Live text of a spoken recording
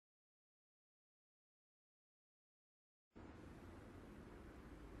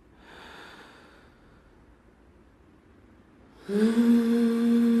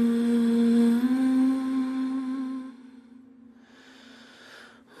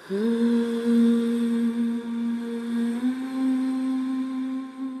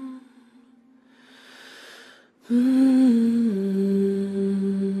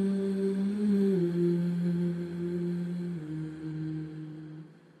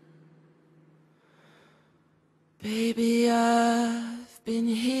Baby, I've been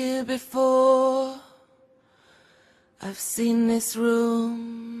here before. I've seen this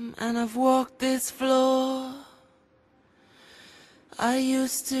room and I've walked this floor. I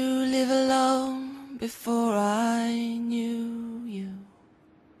used to live alone before I knew you.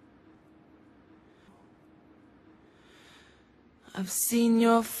 I've seen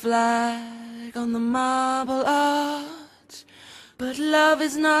your flag on the marble arch, but love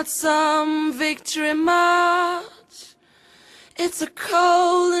is not some victory march. It's a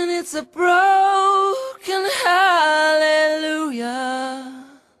cold and it's a broken hallelujah.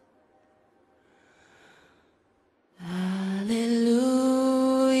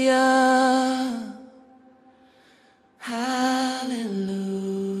 Hallelujah. Hallelujah.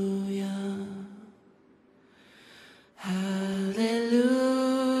 Hallelujah.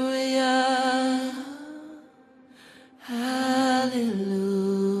 Hallelujah.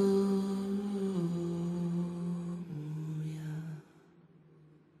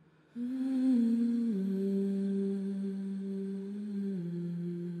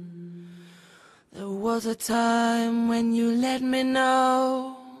 There was a time when you let me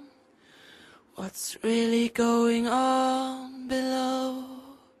know what's really going on below,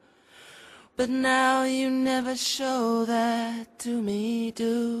 but now you never show that to me,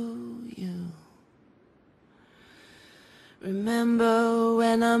 do you? Remember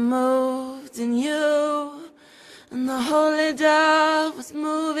when I moved in you, and the holy dove was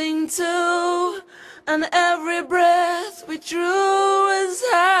moving too, and every breath we drew was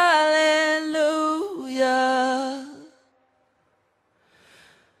hallelujah.